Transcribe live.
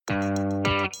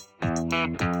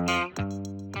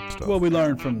Well, we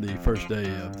learned from the first day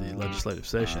of the legislative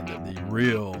session that the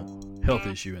real health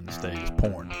issue in the state is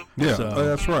porn. Yeah, So,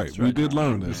 that's right. We did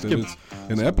learn that. That it's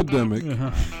an epidemic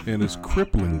and it's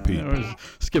crippling people.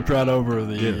 Skipped right over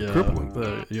the crippling.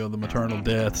 The maternal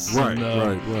deaths, Right,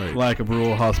 and, right. lack of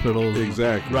rural hospitals.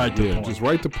 Exactly. Right to porn. Just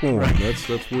right to porn. Right. That's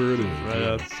where it is. Right,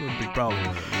 Yeah. that's a big problem.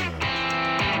 Yeah.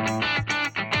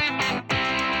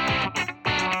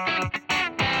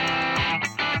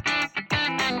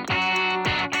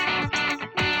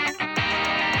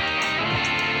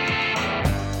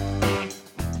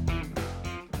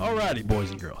 Alrighty,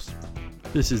 boys and girls.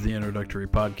 This is the introductory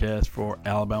podcast for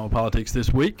Alabama Politics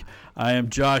This Week. I am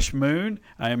Josh Moon.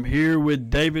 I am here with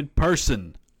David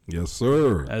Person. Yes,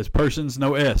 sir. As Persons,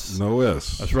 no S. No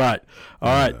S. That's right.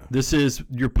 All right. This is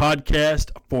your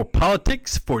podcast for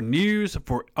politics, for news,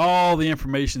 for all the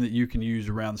information that you can use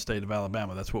around the state of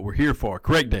Alabama. That's what we're here for.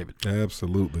 Correct, David?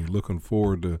 Absolutely. Looking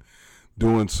forward to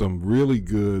doing some really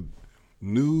good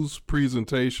news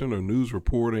presentation or news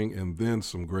reporting, and then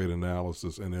some great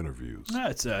analysis and interviews.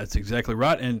 That's exactly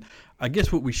right. And I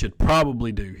guess what we should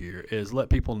probably do here is let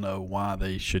people know why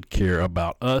they should care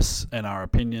about us and our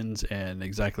opinions and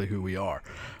exactly who we are.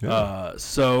 Yeah.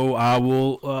 So I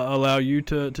will allow you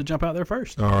to jump out there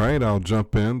first. All right, I'll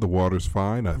jump in. The water's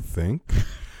fine, I think.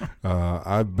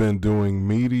 I've been doing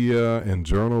media and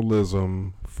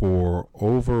journalism for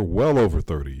well over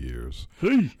 30 years,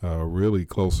 really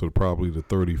closer probably to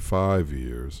 35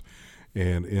 years,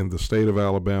 and in the state of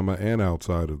Alabama and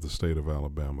outside of the state of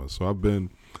Alabama. So I've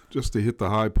been, just to hit the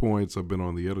high points, I've been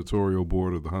on the editorial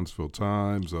board of the Huntsville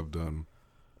Times. I've done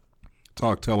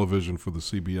talk television for the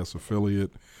CBS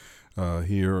affiliate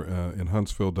here in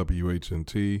Huntsville,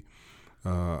 WHNT.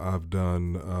 I've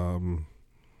done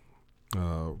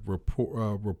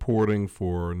reporting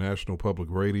for National Public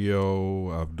Radio.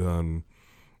 I've done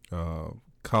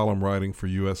column writing for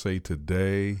USA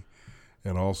Today,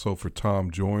 and also for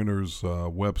Tom Joyner's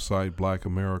website,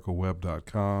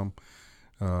 blackamericaweb.com.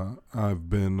 I've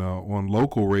been on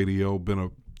local radio, been a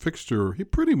fixture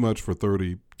pretty much for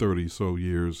 30 so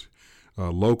years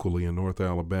locally in North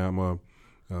Alabama.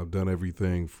 I've done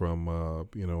everything from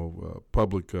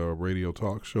public radio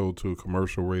talk show to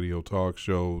commercial radio talk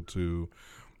show to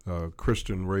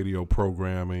Christian radio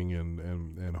programming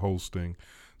and hosting.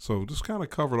 So just kind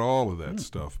of covered all of that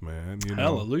stuff, man.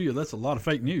 Hallelujah. That's a lot of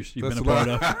fake news you've That's been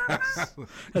a part of.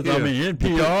 Yeah. I mean,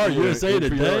 NPR, USA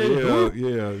Today.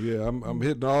 Yeah. I'm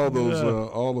hitting all those,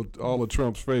 all of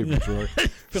Trump's favorites, right?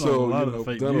 So,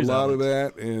 done a lot of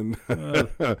that, and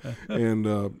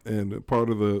part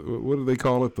of the, what do they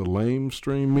call it? The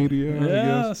lamestream media, I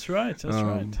guess. That's right. That's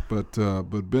right.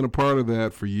 But been a part of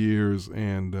that for years,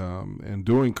 and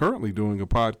currently doing a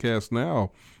podcast now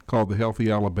called the Healthy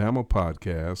Alabama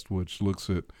Podcast, which looks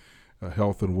at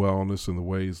health and wellness and the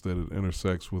ways that it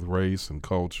intersects with race and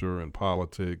culture and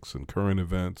politics and current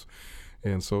events.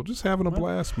 And so just having a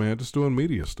blast, man, just doing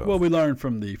media stuff. Well, we learned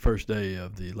from the first day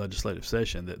of the legislative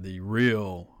session that the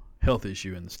real health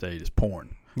issue in the state is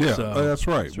porn. Yeah, So, that's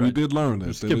right. We did learn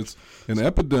that it's an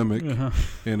epidemic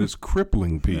and it's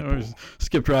crippling people.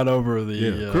 Skipped right over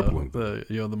the crippling.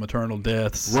 the maternal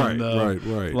deaths, Right, and,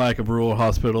 right. lack of rural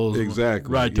hospitals.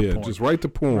 Exactly. Right to porn. Just right to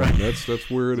porn. Right. That's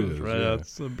where it is. Right, Yeah.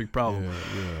 that's a big problem. Yeah.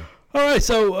 All right,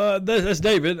 so that's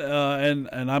David, and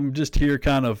I'm just here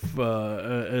kind of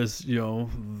as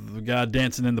the guy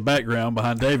dancing in the background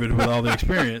behind David with all the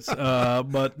experience.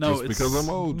 But no, just because I'm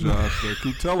old, Josh. I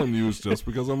keep telling you it's just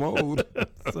because I'm old.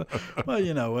 Well,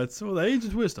 the age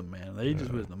is wisdom, man. The age is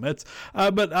wisdom. That's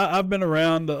but I've been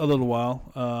around a little while.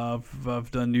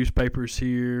 I've done newspapers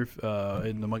here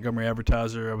in the Montgomery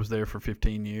Advertiser. I was there for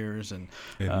 15 years, and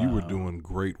you were doing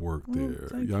great work there.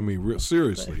 I mean,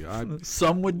 seriously,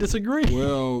 some would disagree.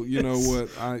 Well, you know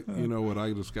what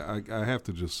I have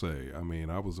to just say. I mean,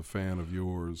 I was a fan of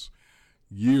yours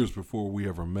years before we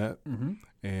ever met,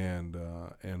 and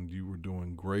you were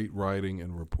doing great writing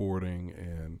and reporting,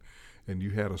 and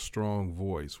you had a strong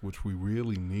voice, which we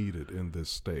really needed in this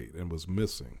state and was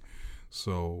missing.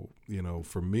 So,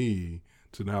 for me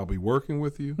to now be working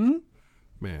with you,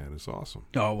 man, it's awesome.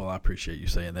 Oh, well, I appreciate you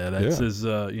saying that.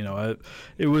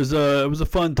 It was a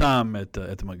fun time at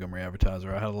the Montgomery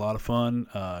Advertiser. I had a lot of fun,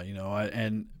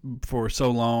 and for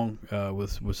so long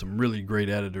with some really great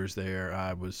editors there,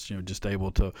 I was just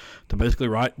able to basically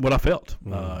write what I felt.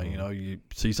 You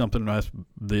see something,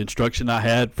 the instruction I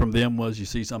had from them was, you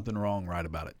see something wrong, write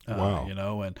about it.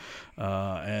 Wow.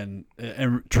 And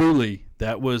truly,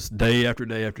 that was day after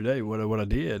day after day what I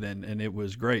did, and it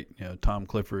was great. Tom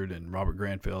Clifford and Robert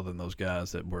Granfield and those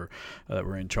guys that were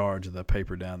in charge of the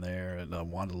paper down there, and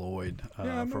Wanda Lloyd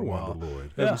for a while. Wanda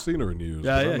Lloyd. Haven't seen her in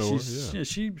years.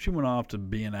 She went off to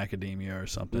be in academia or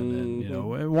something,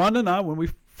 and Wanda and I, when we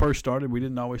first started, we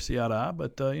didn't always see eye to eye,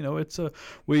 but it's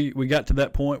we got to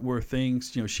that point where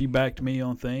things, she backed me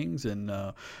on things, and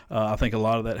I think a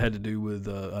lot of that had to do with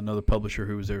another publisher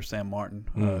who was there, Sam Martin,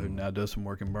 who now does some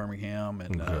work in Birmingham,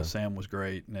 and Sam was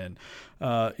great, and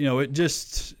it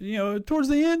just towards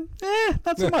the end,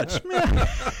 not so much.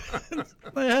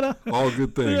 All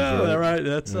good things. Yeah, right.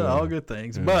 That's all good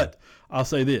things, but I'll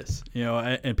say this,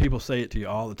 and people say it to you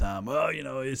all the time. Well,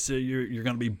 it's you're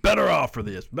going to be better off for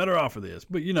this. But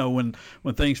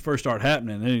when things first start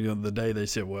happening, then the day they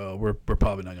said, well, we're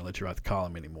probably not going to let you write the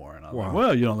column anymore, and I'm like,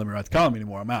 well, you don't let me write the column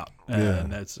anymore, I'm out.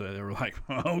 And that's they were like,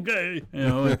 okay,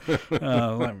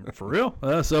 like, for real.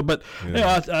 I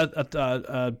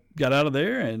got out of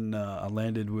there, and I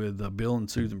landed with Bill and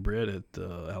Susan Britt at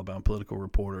Alabama Political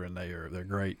Reporter, and they're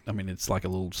great. I mean, it's like a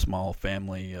little small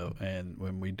family, and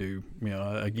when we do,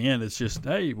 again, it's just,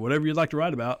 hey, whatever you'd like to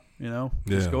write about,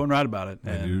 just go and write about it.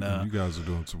 And you guys are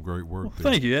doing some great work.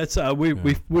 Thank you. That's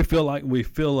we feel like we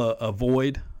fill a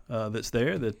void that's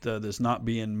there that's not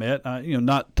being met.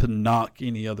 Not to knock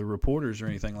any other reporters or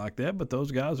anything like that, but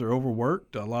those guys are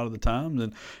overworked a lot of the times,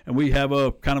 and we have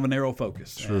a kind of a narrow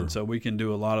focus, and so we can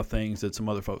do a lot of things that some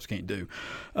other folks can't do.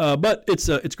 But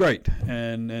it's great,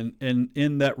 and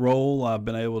in that role, I've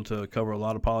been able to cover a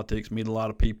lot of politics, meet a lot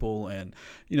of people, and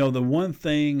the one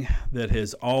thing that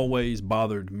has always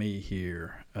bothered me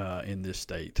here in this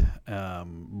state,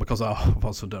 because I've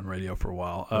also done radio for a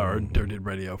while, or did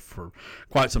radio for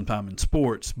quite some time in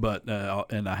sports, but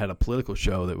and I had a political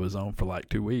show that was on for like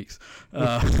 2 weeks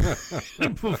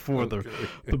before the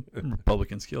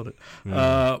Republicans killed it.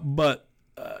 But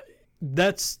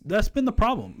that's been the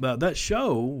problem. That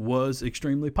show was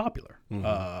extremely popular,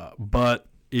 but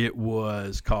it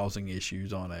was causing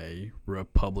issues on a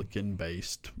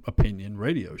Republican-based opinion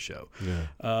radio show.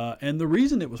 And the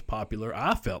reason it was popular,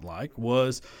 I felt like,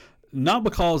 was not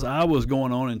because I was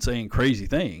going on and saying crazy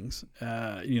things.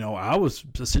 I was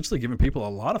essentially giving people a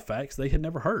lot of facts they had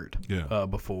never heard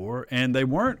before, and they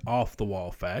weren't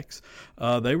off-the-wall facts.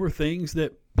 They were things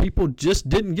that people just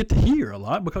didn't get to hear a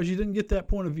lot because you didn't get that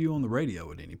point of view on the radio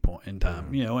at any point in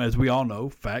time. As we all know,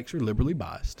 facts are liberally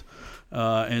biased.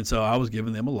 And so I was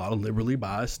giving them a lot of liberally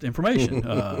biased information.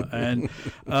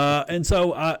 And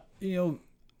so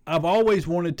I've always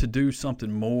wanted to do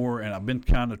something more, and I've been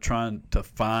kind of trying to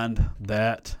find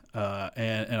that,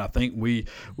 and I think we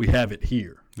have it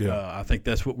here. I think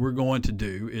that's what we're going to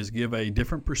do, is give a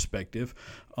different perspective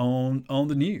on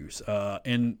the news.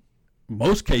 In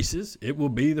most cases, it will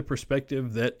be the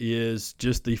perspective that is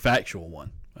just the factual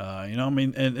one.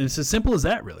 And it's as simple as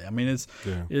that, really. I mean,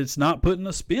 it's not putting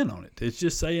a spin on it. It's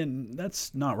just saying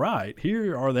that's not right.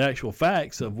 Here are the actual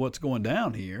facts of what's going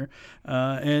down here,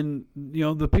 and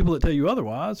the people that tell you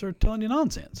otherwise are telling you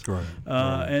nonsense. Right.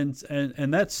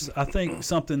 And that's, I think,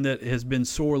 something that has been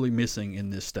sorely missing in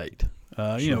this state.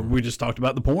 We just talked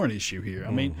about the porn issue here.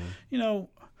 I mean,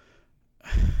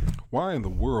 why in the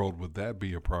world would that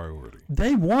be a priority?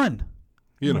 They won.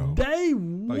 Day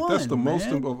one, like that's the most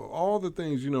of all the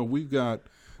things. We've got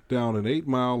down in 8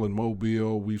 Mile in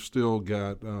Mobile. We've still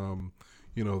got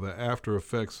the after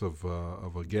effects of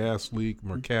a gas leak,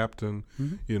 Mercaptan.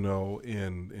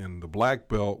 In the Black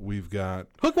Belt, we've got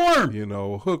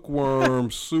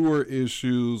hookworm, sewer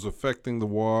issues affecting the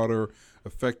water,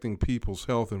 affecting people's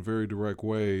health in very direct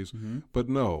ways. But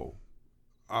no,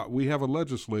 we have a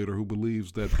legislator who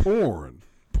believes that porn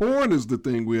is the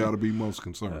thing we ought to be most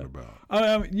concerned about.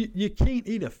 I mean, you can't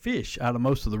eat a fish out of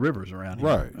most of the rivers around here.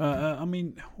 Right.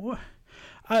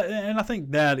 And I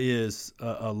think that is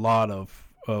a lot of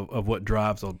what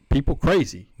drives people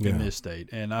crazy in this state.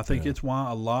 And I think it's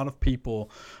why a lot of people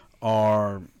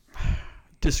are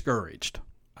discouraged.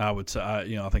 I would say,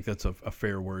 I think that's a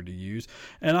fair word to use.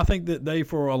 And I think that they,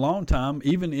 for a long time,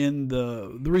 even in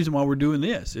the reason why we're doing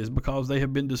this is because they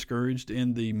have been discouraged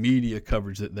in the media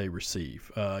coverage that they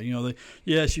receive.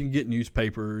 Yes, you can get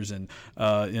newspapers and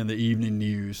in the evening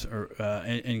news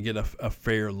and get a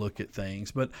fair look at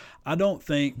things. But I don't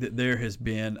think that there has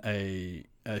been a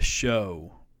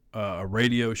show, a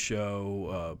radio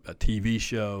show, a TV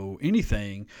show,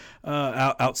 anything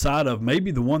outside of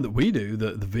maybe the one that we do,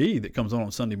 the V that comes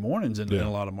on Sunday mornings in a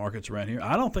lot of markets around here.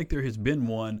 I don't think there has been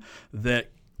one that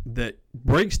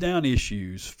breaks down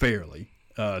issues fairly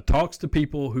talks to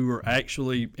people who are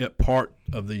actually at part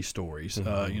of these stories,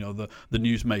 the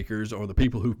newsmakers or the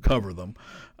people who cover them.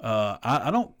 I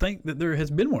don't think that there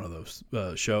has been one of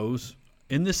those shows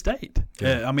in this state.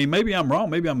 Yeah. I mean, maybe I'm wrong.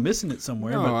 Maybe I'm missing it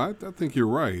somewhere. No, I think you're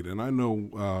right. And I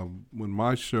know when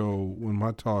my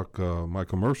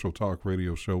commercial talk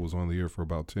radio show was on the air for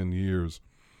about 10 years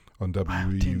on WEUP.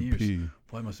 Wow, 10 years.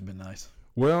 Boy, it must have been nice.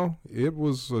 Well, it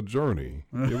was a journey.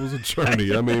 It was a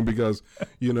journey. I mean, because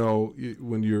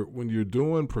when you're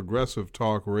doing progressive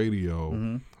talk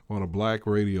radio on a black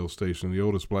radio station, the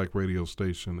oldest black radio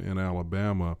station in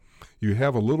Alabama, you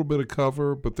have a little bit of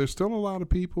cover, but there's still a lot of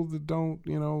people that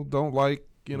don't like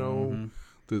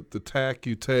the tack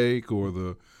you take or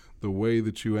the way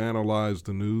that you analyze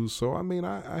the news. So I mean,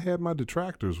 I had my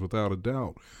detractors without a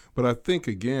doubt, but I think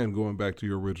again, going back to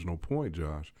your original point,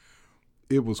 Josh,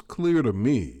 it was clear to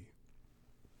me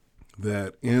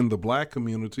that in the black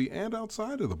community and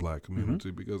outside of the black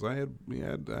community, because I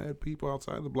had people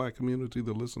outside the black community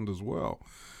that listened as well,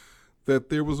 that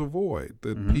there was a void,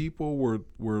 that people were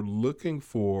looking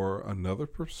for another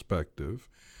perspective,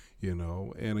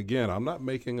 and again, I'm not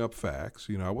making up facts,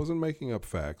 I wasn't making up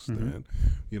facts then,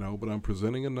 but I'm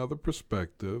presenting another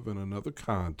perspective and another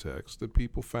context that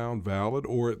people found valid,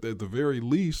 or at the very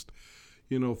least,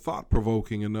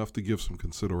 thought-provoking enough to give some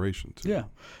consideration to. Yeah,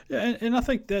 and I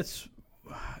think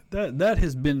that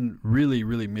has been really,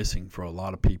 really missing for a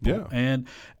lot of people. Yeah. And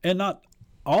not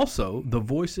also the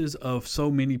voices of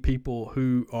so many people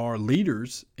who are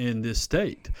leaders in this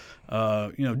state.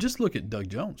 Just look at Doug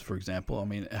Jones, for example. I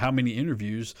mean, how many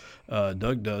interviews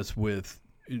Doug does with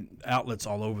outlets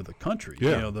all over the country.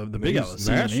 Yeah. The big outlets,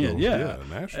 CNN.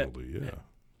 Nationally, yeah.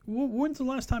 When's the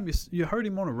last time you heard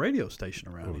him on a radio station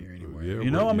around here anywhere?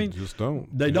 Yeah, I mean, just don't.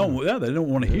 They don't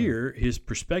want to hear his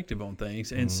perspective on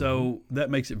things, and so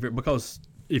that makes it because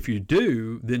if you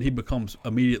do, then he becomes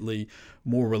immediately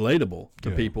more relatable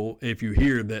to people. If you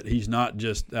hear that he's not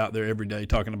just out there every day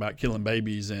talking about killing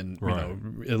babies and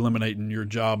eliminating your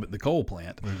job at the coal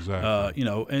plant, exactly.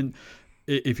 And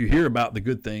if you hear about the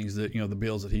good things that the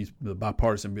bills that the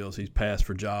bipartisan bills he's passed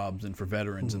for jobs and for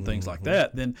veterans and things like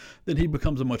that, then he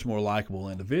becomes a much more likable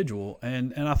individual.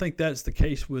 And I think that's the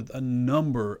case with a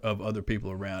number of other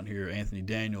people around here, Anthony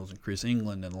Daniels and Chris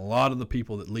England, and a lot of the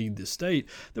people that lead this state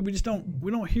that we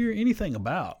don't hear anything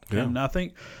about. Yeah. And I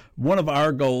think one of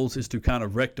our goals is to kind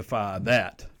of rectify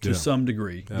that to some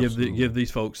degree. Give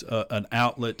these folks an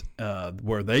outlet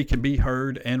where they can be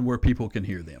heard and where people can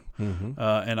hear them.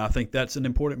 And I think that's an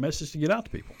important message to get out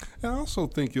to people. And I also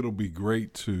think it'll be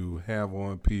great to have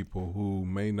on people who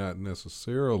may not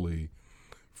necessarily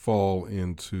fall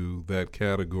into that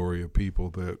category of people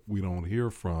that we don't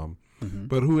hear from,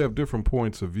 but who have different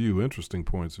points of view, interesting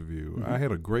points of view. I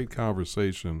had a great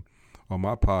conversation on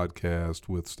my podcast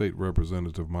with State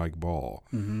Representative Mike Ball,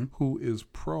 who is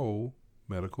pro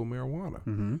medical marijuana.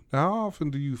 Now, how often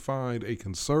do you find a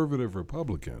conservative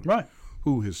Republican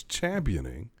who is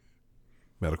championing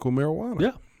medical marijuana?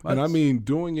 Yeah. And I mean,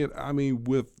 doing it,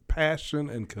 with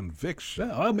passion and conviction.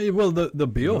 Yeah, the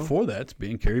bill for that's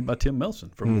being carried by Tim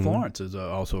Melson from Florence, is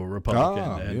also a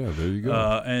Republican. There you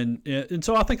go. And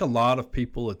so I think a lot of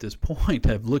people at this point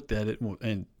have looked at it,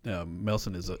 and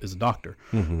Melson is a doctor.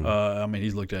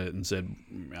 He's looked at it and said,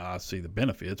 I see the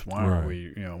benefits. Why are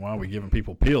we giving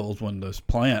people pills when this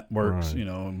plant works,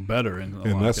 better in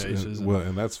a lot of cases?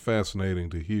 And that's fascinating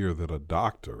to hear that a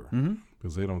doctor.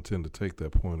 Because they don't tend to take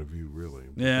that point of view, really.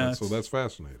 So that's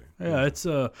fascinating. Yeah, it's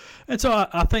and so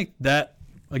I think that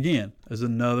again is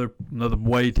another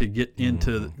way to get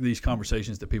into these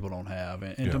conversations that people don't have,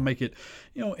 and to make it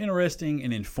interesting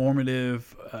and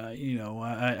informative.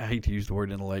 I hate to use the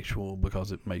word intellectual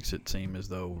because it makes it seem as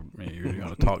though you're going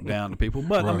to talk down to people,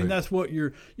 but I mean that's what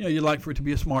you like for it to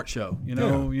be a smart show.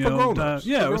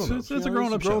 It's a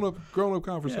grown-up show. Grown-up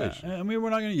conversation. Yeah. We're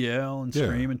not going to yell and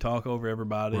scream and talk over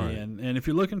everybody. And if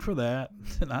you're looking for that,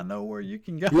 then I know where you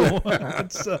can go.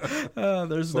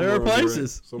 There are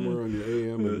places somewhere on your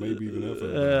AM and maybe even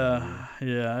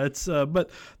FM. It's but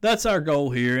that's our goal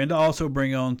here, and to also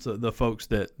bring on the folks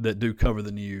that do cover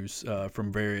the news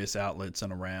from various outlets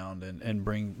and around, and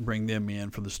bring them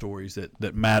in for the stories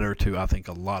that matter to, I think,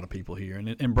 a lot of people here,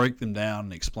 and break them down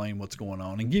and explain what's going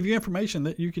on and give you information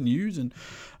that you can use and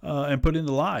put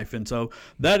into life. And so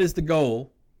that is the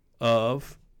goal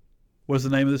of, what's the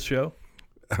name of this show?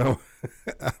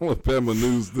 Alabama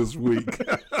News This Week.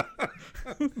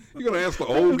 You're going to ask the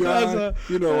old guy?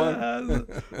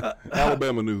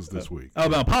 Alabama News This Week.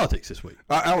 Alabama Politics This Week.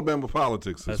 Alabama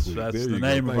Politics This Week. That's the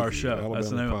name of our show.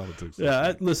 Alabama Politics.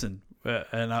 Listen,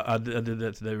 and I did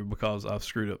that to David because I've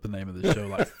screwed up the name of the show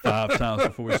like 5 times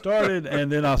before we started,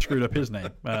 and then I screwed up his name.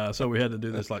 So we had to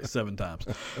do this like 7 times.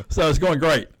 So it's going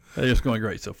great. It's going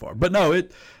great so far. But no,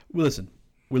 listen,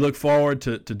 we look forward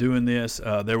to doing this.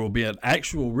 There will be an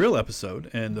actual real episode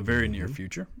in the very near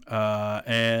future,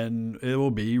 and it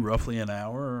will be roughly an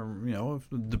hour,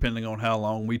 depending on how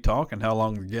long we talk and how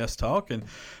long the guests talk, and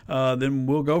then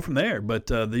we'll go from there. But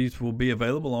these will be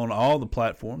available on all the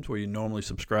platforms where you normally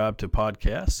subscribe to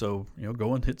podcasts. So,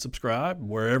 go and hit subscribe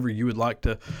wherever you would like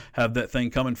to have that thing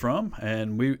coming from.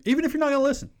 And even if you're not going to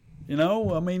listen,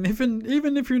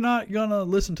 even if you're not going to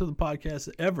listen to the podcast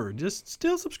ever, just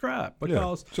still subscribe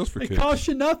because it costs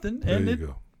you nothing and it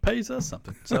pays us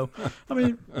something. So,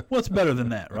 what's better than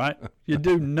that, right? You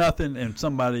do nothing and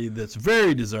somebody that's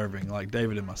very deserving, like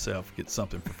David and myself, gets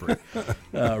something for free.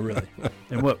 Really.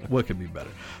 And what could be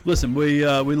better? Listen, we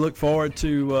look forward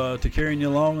to carrying you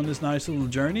along on this nice little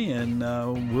journey, and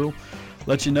we'll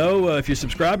let you know if you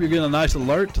subscribe. You're getting a nice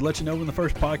alert to let you know when the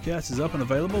first podcast is up and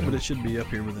available, but it should be up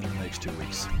here within the next 2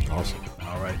 weeks. Awesome.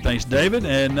 All right. Thanks, David.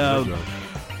 And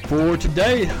for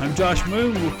today, I'm Josh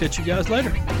Moon. We'll catch you guys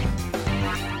later.